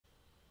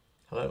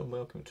Hello and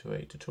welcome to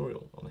a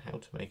tutorial on how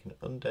to make an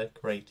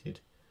undecorated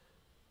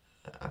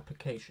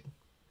application.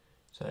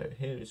 So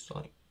here is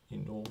like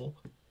your normal,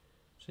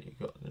 so you've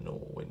got the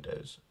normal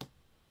Windows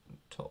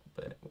top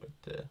bit with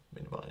the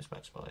minimize,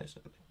 maximize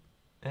and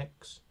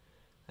X,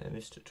 and in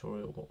this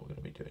tutorial what we're going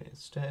to be doing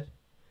instead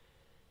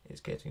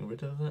is getting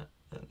rid of that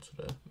and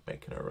sort of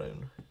making our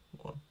own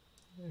one.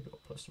 We've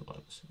got plus and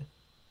minus here.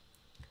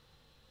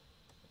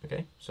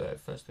 Okay, so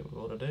first thing we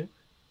want to do,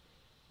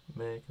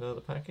 make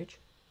another package.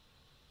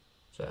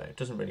 So it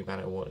doesn't really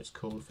matter what it's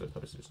called for the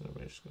purposes, and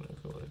we're just going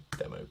to call it a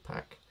demo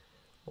pack,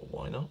 or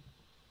why not.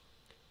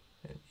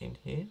 And in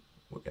here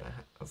we're going to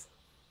have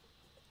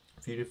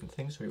a few different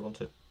things. So we want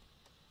to,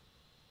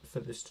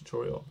 for this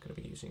tutorial, I'm going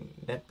to be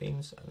using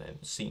NetBeans and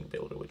then Scene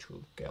Builder, which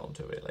we'll get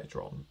onto a bit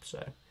later on.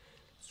 So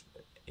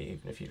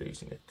even if you're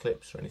using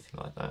Eclipse or anything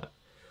like that,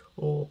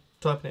 or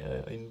typing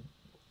it in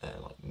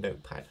like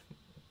Notepad,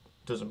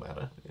 doesn't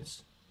matter.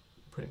 It's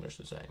pretty much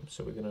the same.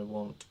 So we're going to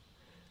want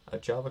a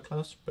Java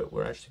class, but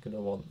we're actually going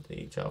to want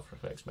the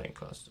JavaFX main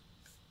class.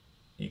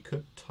 You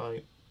could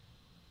type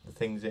the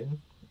things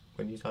in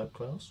when you type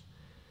class,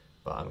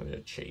 but I'm going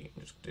to cheat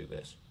and just do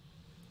this.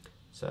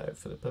 So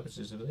for the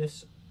purposes of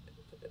this,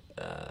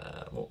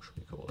 what should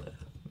we call it?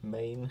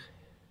 Main.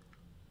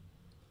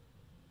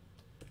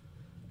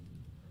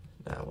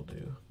 Now we'll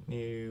do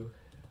new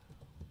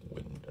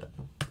window.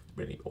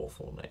 Really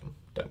awful name.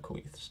 Don't call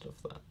your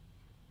stuff that.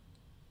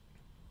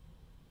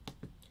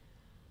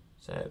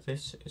 So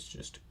this is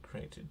just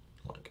created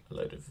like a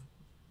load of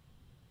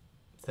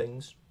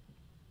things.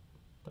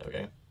 There we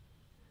go.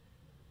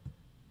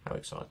 How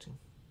exciting.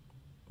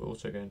 We're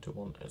also going to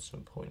want at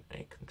some point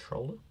a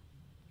controller.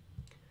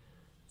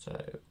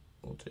 So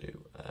we'll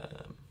do,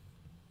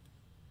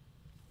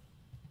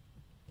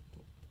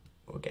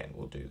 again,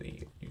 we'll do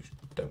the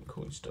don't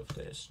call your stuff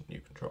this,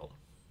 new controller.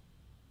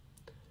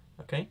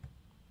 Okay.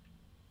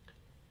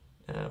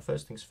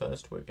 First things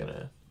first, we're going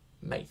to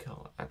make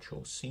our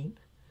actual scene.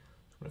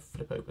 I'm going to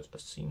flip over to the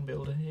scene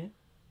builder here.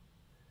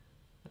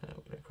 We're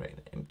going to create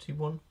an empty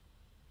one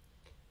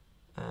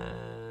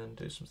and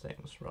do some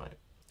things. Right.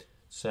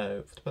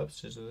 So for the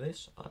purposes of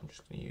this, I'm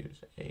just going to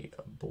use a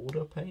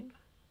border pane.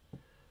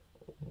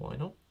 Why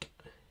not?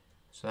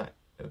 So that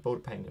the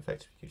border pane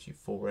effectively gives you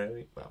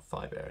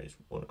five areas: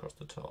 one across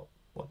the top,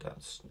 one down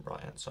the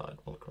right hand side,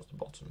 one across the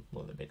bottom,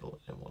 one in the middle,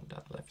 and one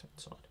down the left hand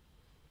side.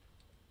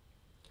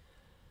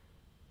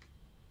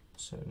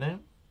 So now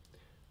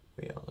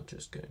we are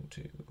just going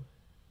to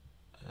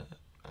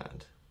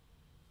add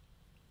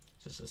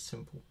just a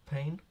simple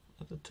pane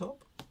at the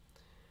top.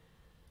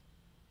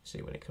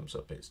 See, when it comes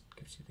up, it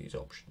gives you these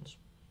options.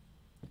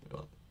 We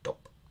want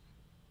top.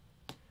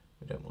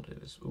 We don't want to do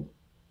this. Ooh.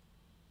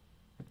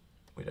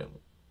 We don't.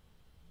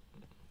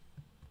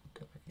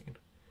 Go back again.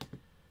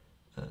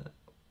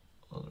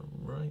 On the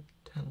right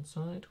hand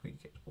side, we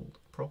get all the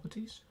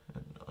properties,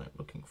 and I'm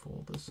looking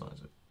for the size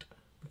of it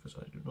because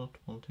I do not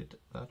want it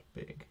that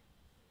big.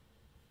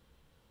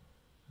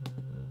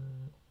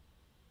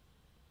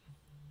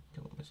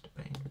 Come on, Mr.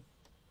 Payne.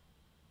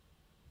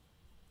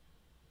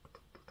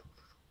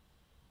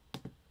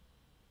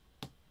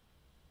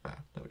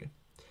 There we go.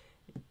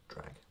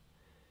 Drag.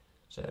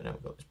 So now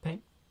we've got this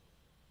pane.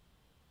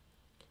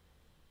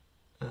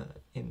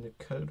 In the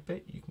code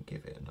bit, you can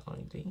give it an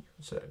ID.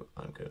 So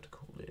I'm going to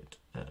call it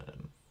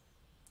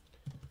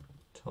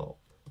top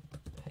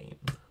pane.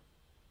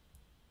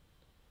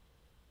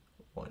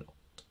 Why not?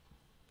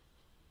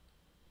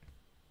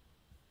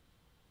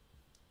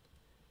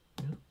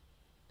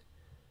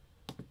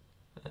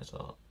 There's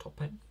our top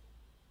pane.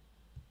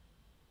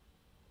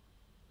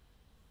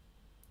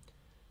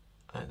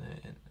 And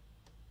then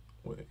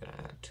we're going to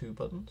add two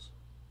buttons.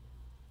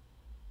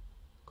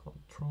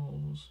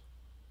 Controls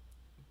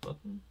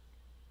button.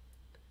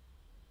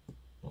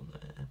 One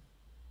there.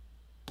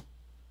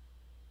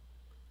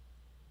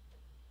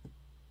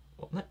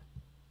 One there.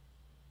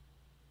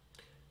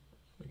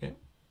 There we go.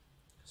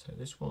 So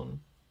this one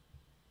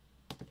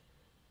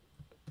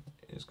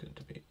is going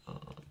to be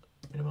our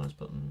minimize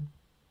button.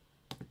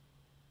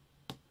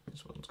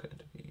 This one's going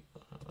to be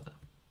our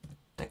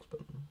next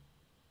button.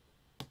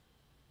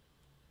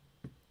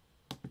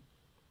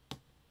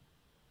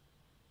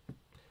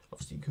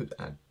 Obviously,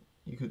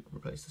 you could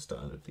replace the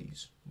style of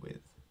these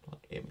with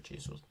like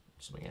images or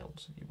something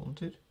else if you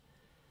wanted.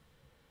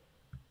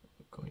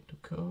 Going to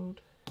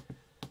code,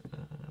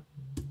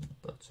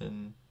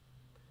 button,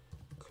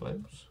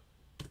 close,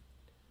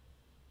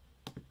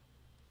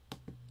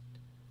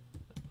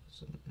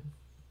 button,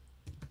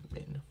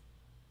 min.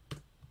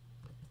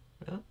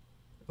 Yeah.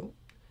 Oh.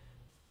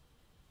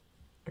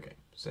 Okay.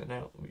 So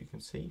now you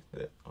can see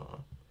that our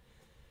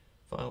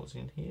file's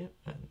in here,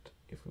 and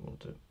if we want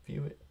to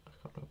view it, I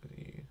can't remember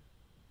whether you.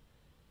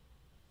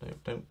 No,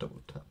 don't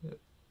double tap it.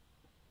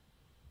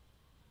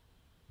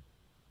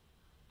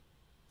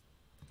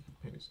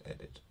 Maybe it's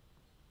edit.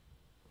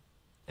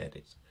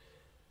 Edit.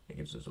 It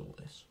gives us all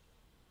this.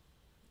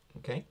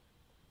 Okay.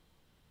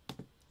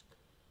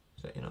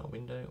 So in our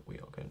window, we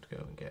are going to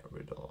go and get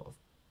rid of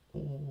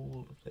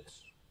all of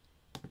this.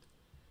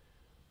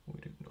 We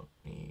do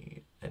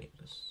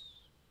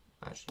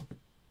actually,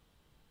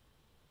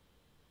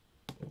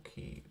 we'll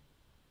keep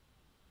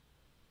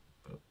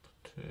up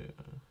to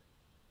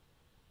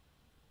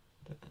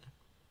don't know.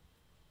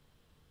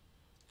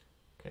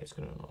 Okay, it's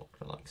going to not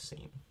like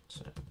scene.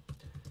 So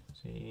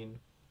scene,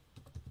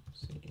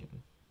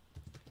 scene,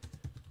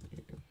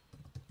 new,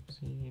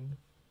 scene.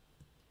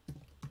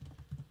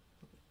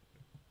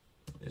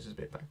 This is a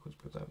bit backwards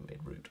because I haven't made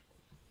root.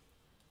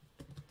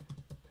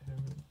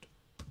 Parent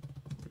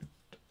root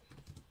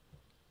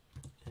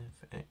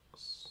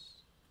FXML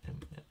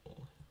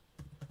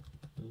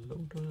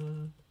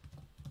loader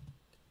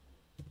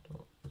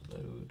dot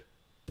load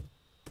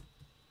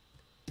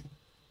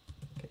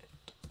get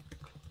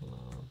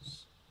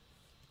class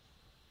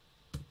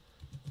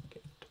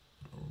get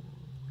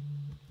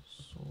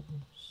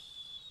resource.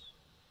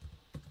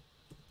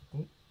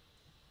 Ooh.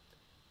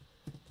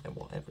 And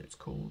whatever it's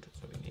called,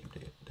 so we named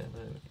it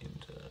demo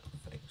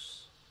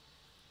interface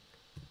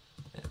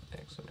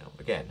FXML.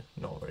 Again,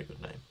 not a very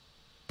good name.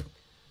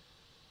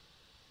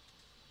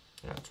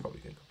 That's probably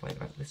going to complain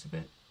about this a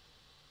bit.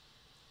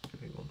 Do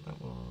we want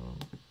that one?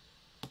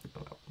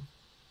 Oh, that one.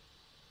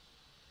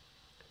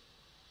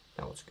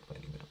 That one's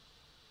complaining about.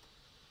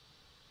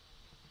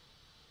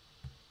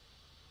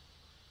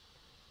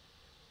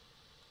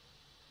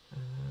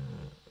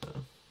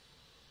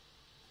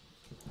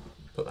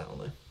 Put that on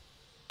there.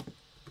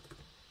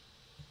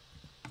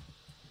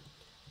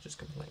 Just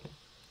complaining.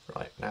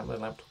 Right, now the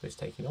laptop is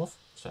taking off,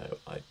 so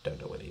I don't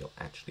know whether you'll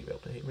actually be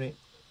able to hear it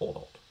or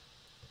not.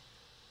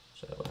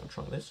 So I'll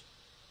try this.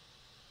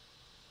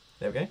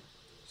 There we go.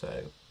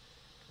 So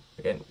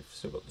again, we've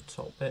still got the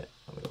top bit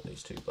and we've got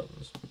these two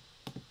buttons.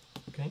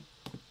 Okay.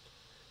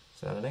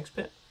 So now the next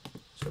bit.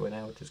 So we're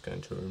now just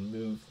going to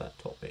remove that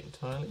top bit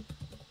entirely,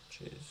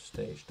 which is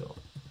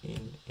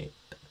stage.init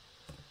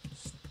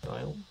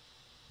style.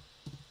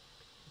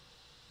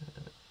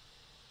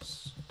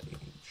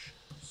 Stage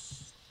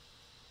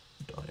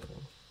style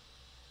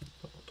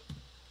dot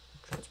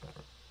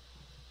transparent.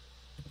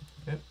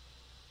 Okay.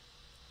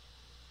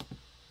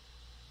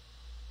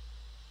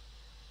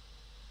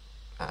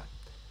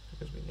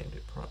 Because we named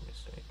it primary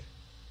stage.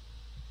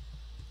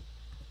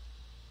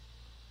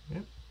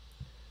 Yep.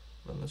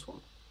 Run this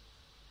one.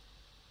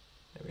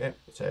 There we go.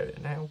 So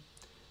now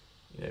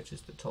you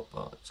notice the top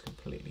part is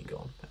completely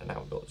gone, and now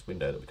we've got this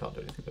window that we can't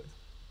do anything with.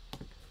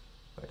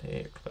 Right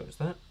here, close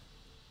that.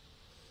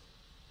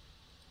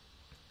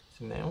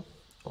 So now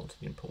onto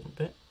the important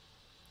bit,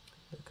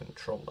 the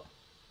controller.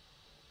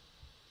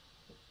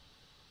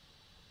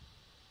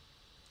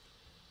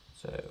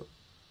 So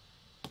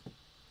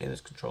in this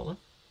controller,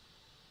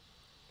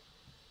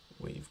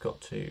 we've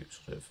got to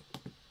sort of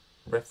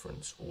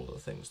reference all the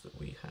things that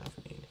we have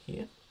in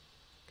here.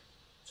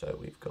 So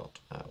we've got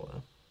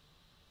our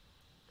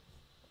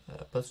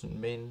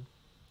button min,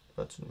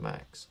 button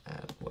max,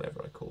 and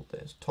whatever I called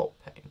this, top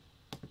pane.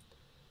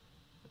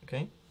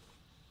 Okay.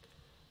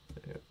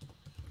 So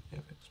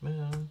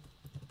FXML,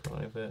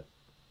 private,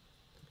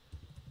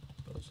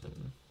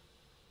 button,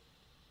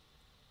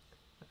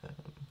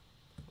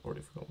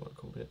 already forgot what I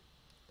called it.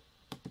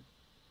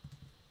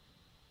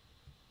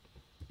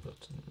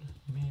 Button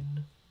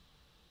min,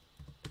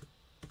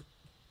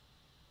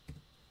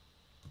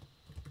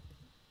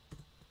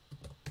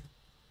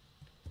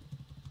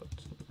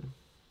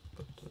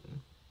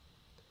 button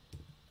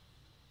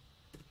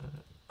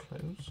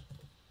close,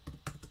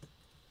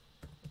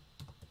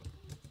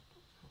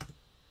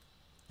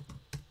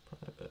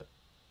 private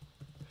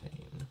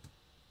pane,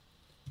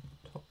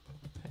 top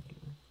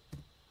pane,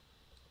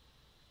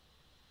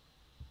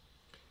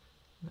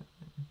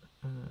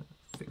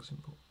 fix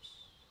imports.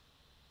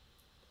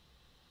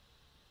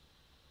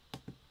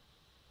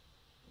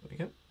 There we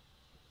go.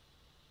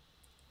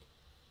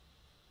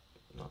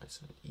 Nice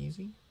and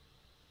easy.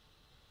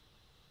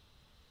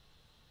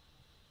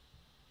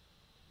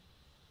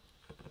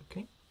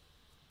 Okay.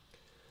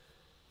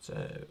 So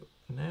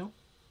now,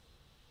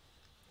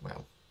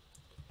 well,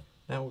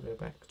 now we'll go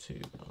back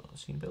to our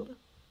scene builder.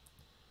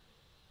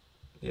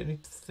 The only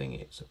thing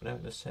is that we're now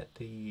going to set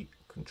the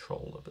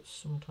controller, but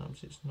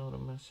sometimes it's not a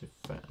massive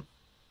fan.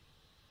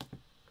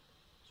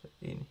 So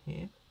in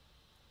here,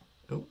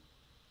 oh,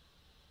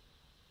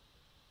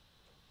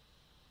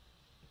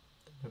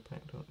 go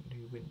back to a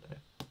new window.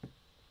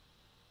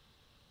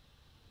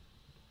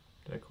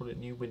 Did I call it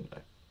new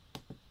window?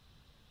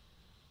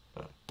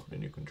 Oh, put a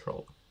new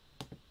controller.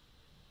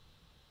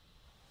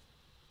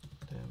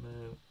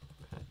 Demo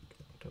pack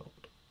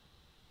dot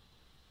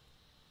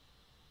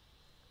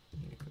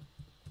new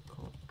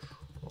controller.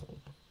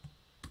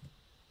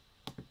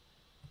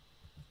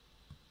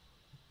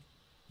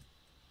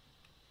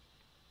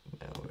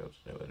 Now we'll be able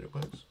to know whether it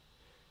works.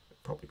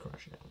 It'll probably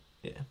crash out.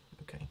 Yeah,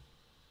 okay.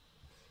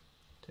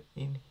 So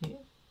in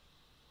here,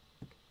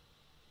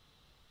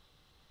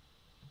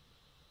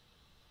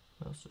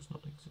 mouse does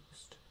not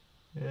exist.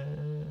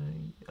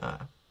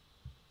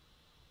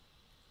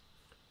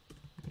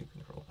 New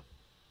controller.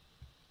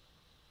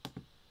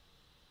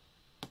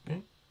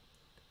 Okay.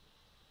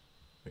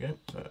 There we go.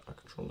 So our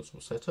controller's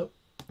all set up.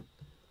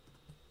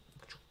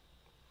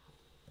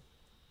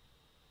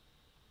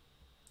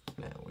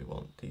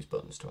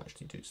 buttons to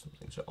actually do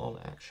something. So on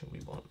action, we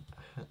want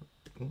a hand.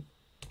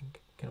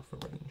 Get off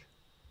the range.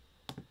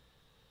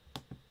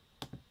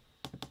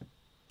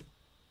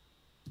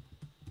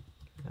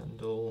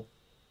 Handle.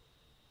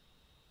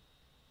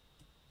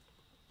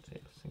 See,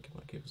 I think it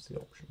might give us the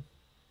option.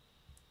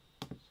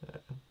 So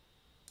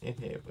in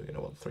here, we're going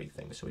to want three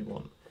things. So we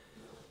want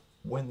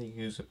when the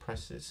user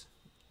presses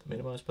the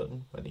minimize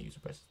button, when the user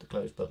presses the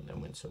close button,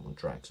 and when someone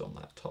drags on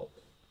that top.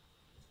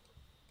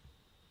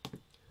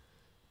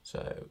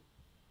 So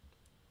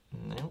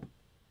now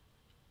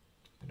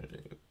I'm going to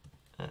do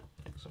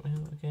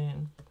FXML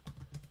again.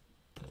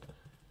 Do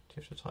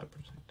you have to type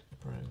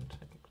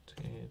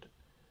protected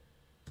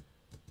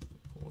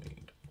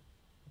void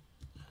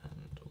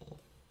handle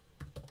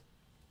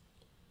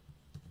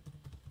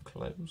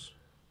close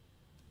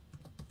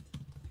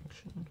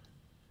action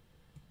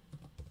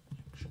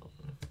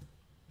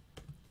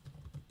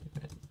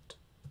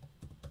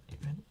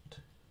event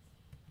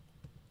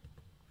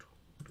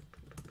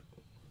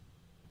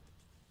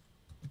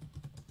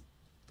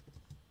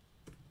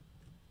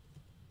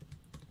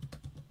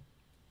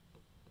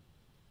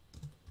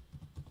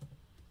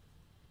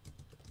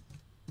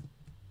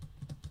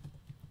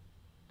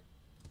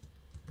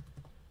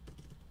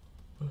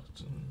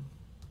button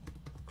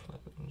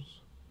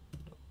close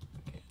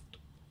get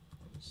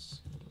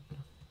scene.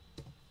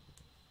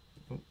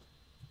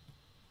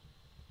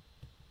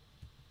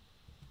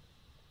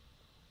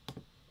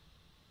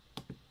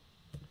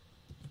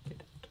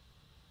 Get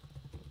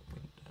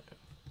window.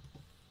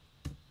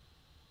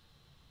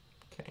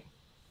 Okay.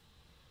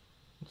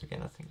 Once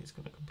again, I think it's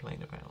going to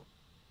complain about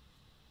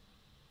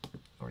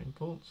our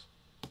imports.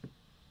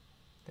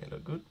 They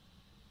look good.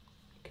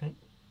 Okay.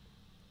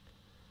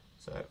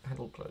 So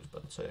handle close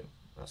button, so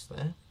that's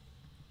there.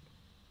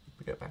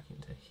 We go back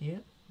into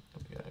here,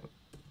 and we go,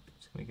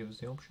 it's going to give us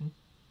the option.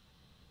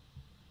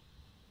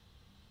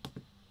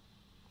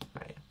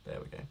 Ah yeah, there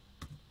we go.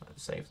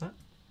 Let's save that.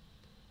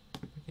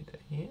 Back into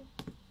here.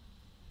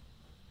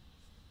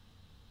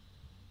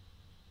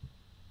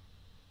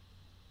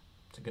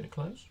 Is it going to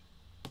close?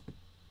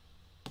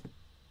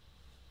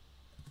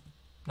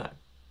 No.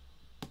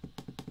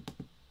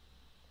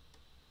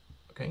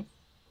 Okay.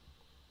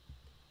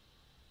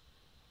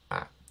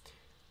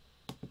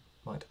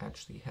 Might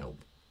actually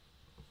help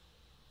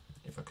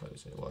if I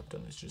close it. What I've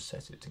done is just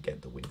set it to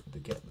get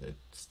the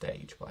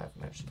stage, but I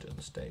haven't actually done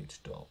the stage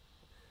dot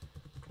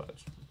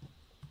close.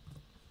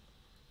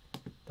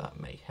 That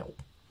may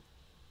help.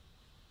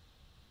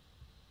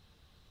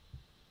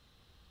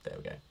 There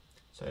we go.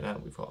 So now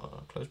we've got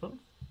our close button.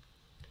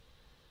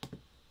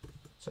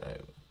 So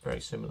very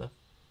similar.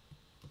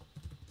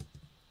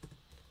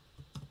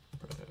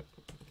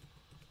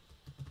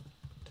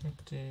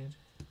 Protected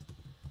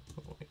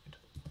void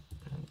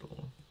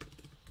handle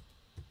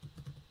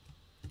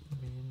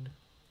min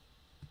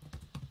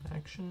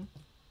action.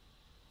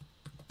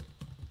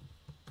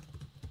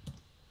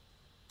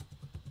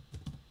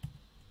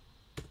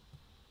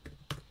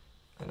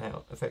 And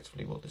now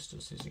effectively what this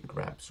does is it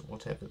grabs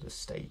whatever the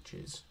stage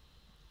is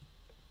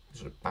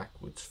sort of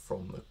backwards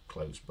from the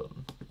close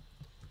button.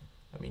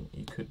 I mean,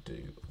 you could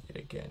do it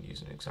again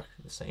using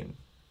exactly the same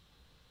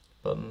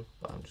button,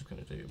 but I'm just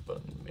going to do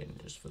button min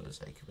just for the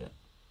sake of it.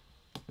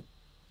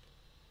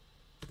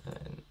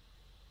 And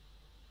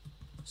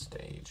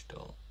stage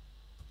dot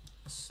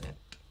set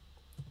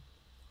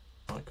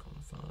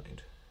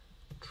iconified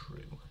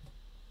true.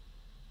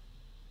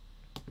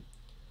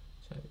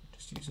 So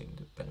just using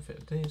the benefit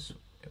of this,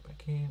 go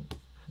back in,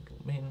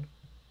 handle min,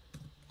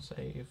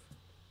 save,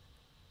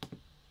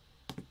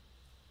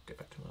 go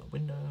back to our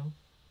window,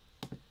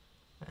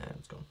 and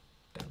it's gone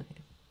down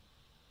here.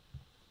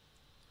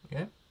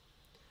 Okay,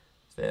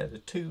 so there are the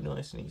two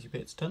nice and easy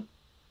bits done.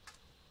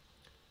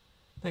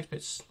 Next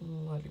bit's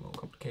slightly more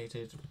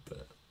complicated,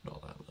 but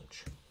not that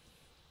much.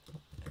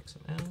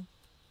 XML.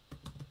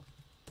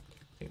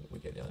 I think we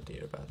get the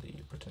idea about the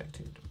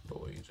protected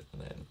void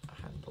and then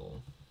a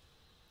handle.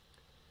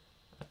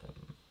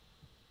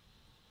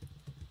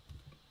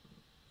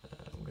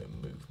 I'm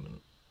going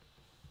movement.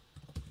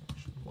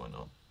 Why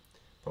not?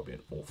 Probably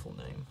an awful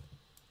name.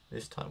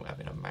 This time we're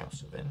having a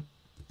mouse event.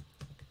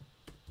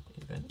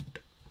 Event.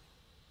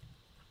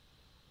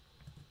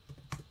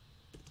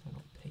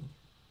 Not P.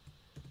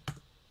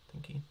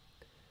 Thinking.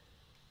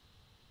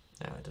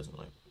 Now it doesn't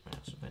like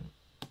mouse event,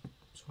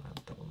 so I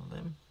have double on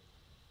them.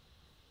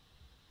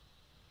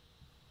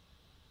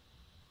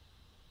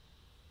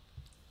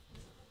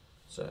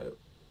 So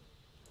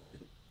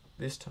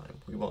this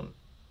time we want.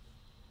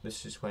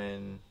 This is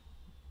when.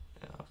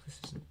 This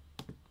isn't.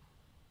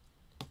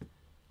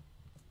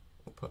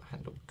 We'll put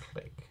handle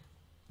click.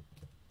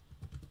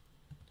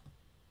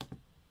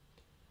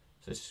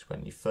 So this is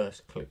when you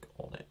first click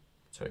on it.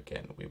 So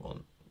again, we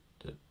want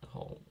the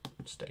whole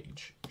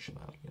stage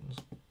shenanigans.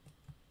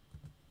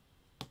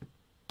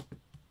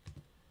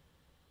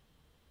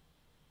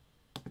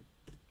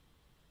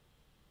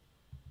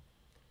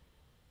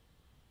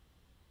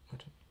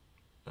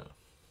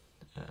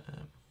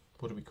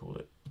 What do we call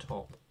it?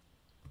 Top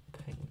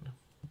pane.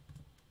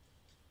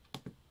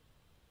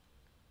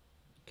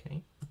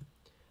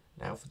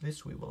 For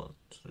this we want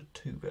sort of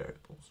two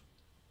variables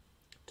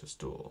to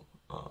store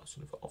our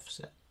sort of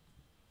offset.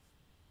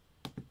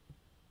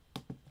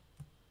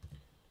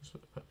 For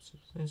the purposes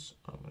of this,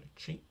 I'm going to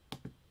cheat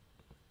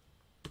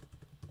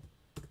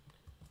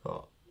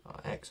for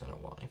our x and our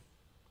y,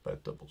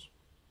 both doubles.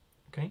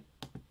 Okay,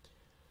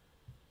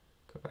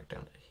 go back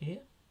down to here.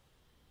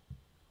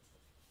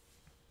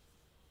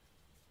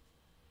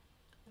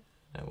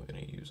 Now we're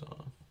going to use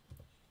our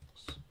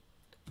x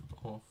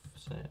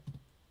offset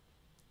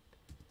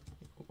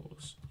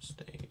equals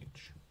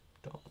stage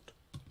dot.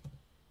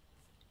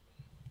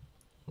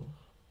 Oh,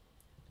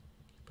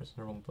 keep pressing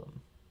the wrong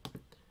button.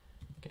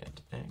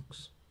 Get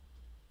x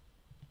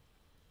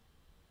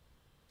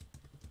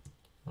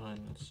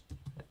minus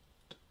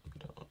event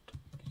dot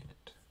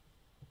get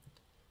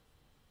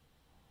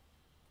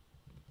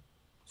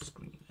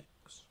screen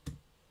x.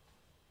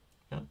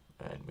 Yeah,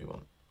 and we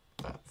want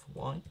that for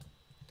y.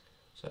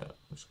 So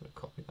I'm just going to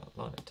copy that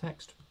line of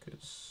text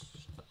because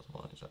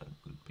otherwise I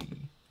would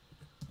be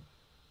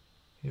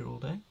here all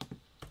day.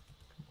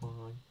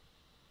 Y.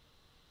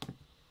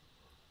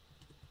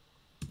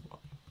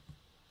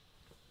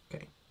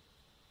 Okay.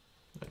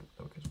 No,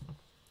 okay.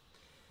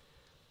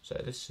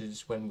 So this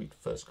is when we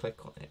first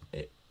click on it,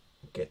 it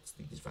gets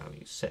these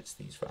values, sets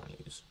these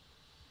values.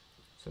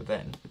 So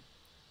then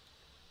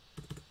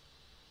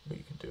we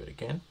can do it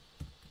again.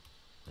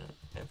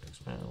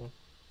 FXML.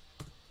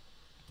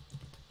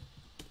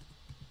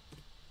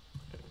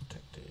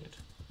 Protected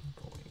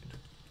void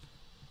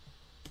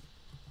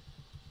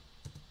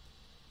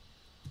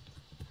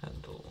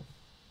handle.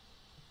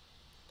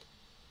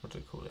 What do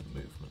we call it?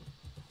 Movement.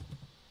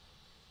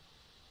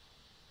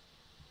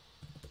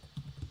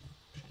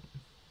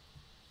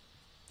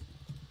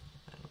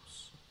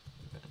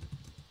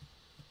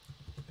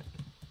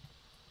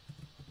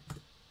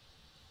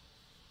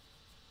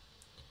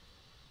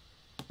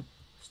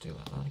 Let's do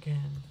that one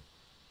again.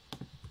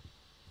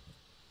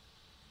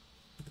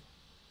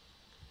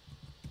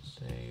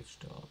 Stage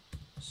dot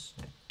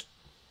set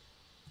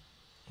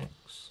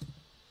x.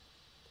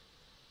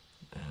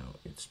 Now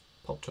it's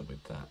popped up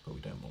with that, but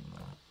we don't want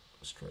that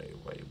straight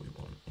away. We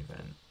want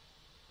event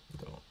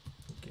dot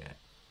get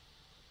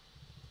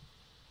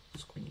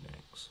screen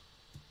x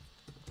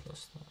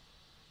plus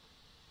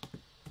that,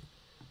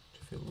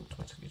 which will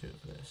automatically do it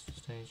for this.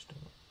 Stage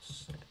dot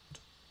set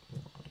y.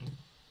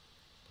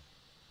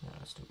 No,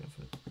 that's still going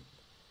for it.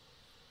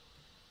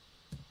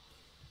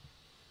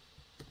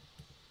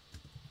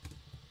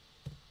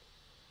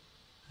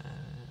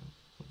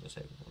 What does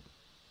I say we want?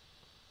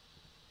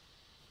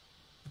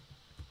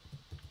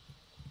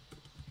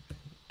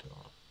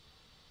 Dot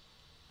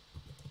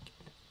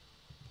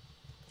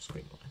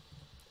screen line.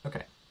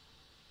 Okay.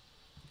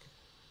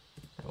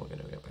 Now we're going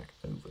to go back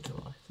over to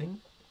our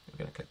thing. We're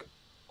going to click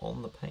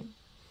on the pane,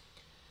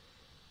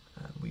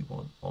 and we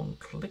want on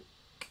click.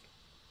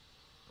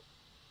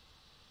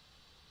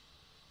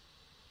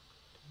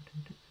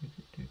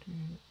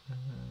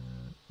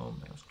 On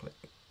mouse click.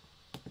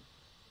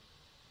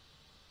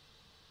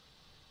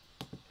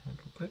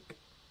 Handle click.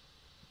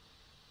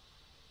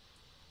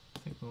 I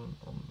think we want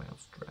on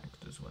mouse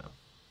dragged as well.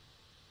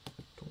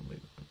 Tool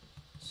movement.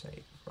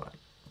 Save. Right.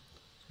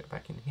 Let's go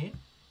back in here.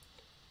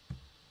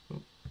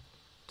 Ooh,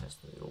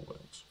 test that it all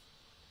works.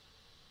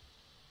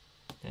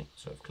 Okay,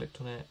 so I've clicked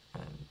on it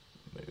and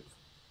move.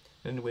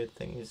 And the weird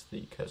thing is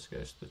the cursor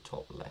goes to the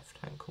top left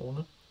hand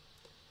corner.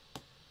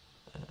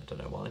 I don't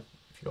know why.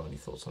 If you've got any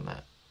thoughts on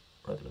that,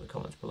 write them in the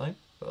comments below.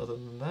 But other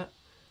than that,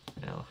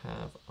 we now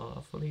have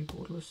our fully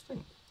borderless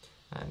thing.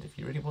 And if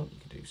you really want, you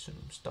can do some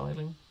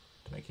styling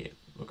to make it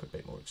look a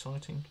bit more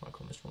exciting,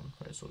 like on this one,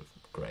 where it's sort of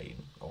grey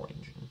and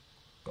orange and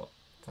got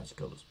fancy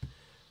colours.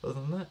 Other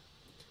than that,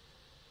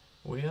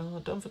 we are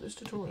done for this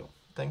tutorial.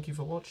 Thank you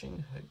for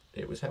watching. Hope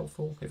it was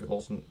helpful. If it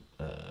wasn't,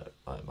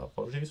 my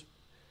apologies.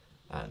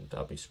 And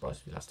I'd be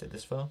surprised if you lasted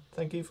this far.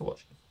 Thank you for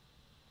watching.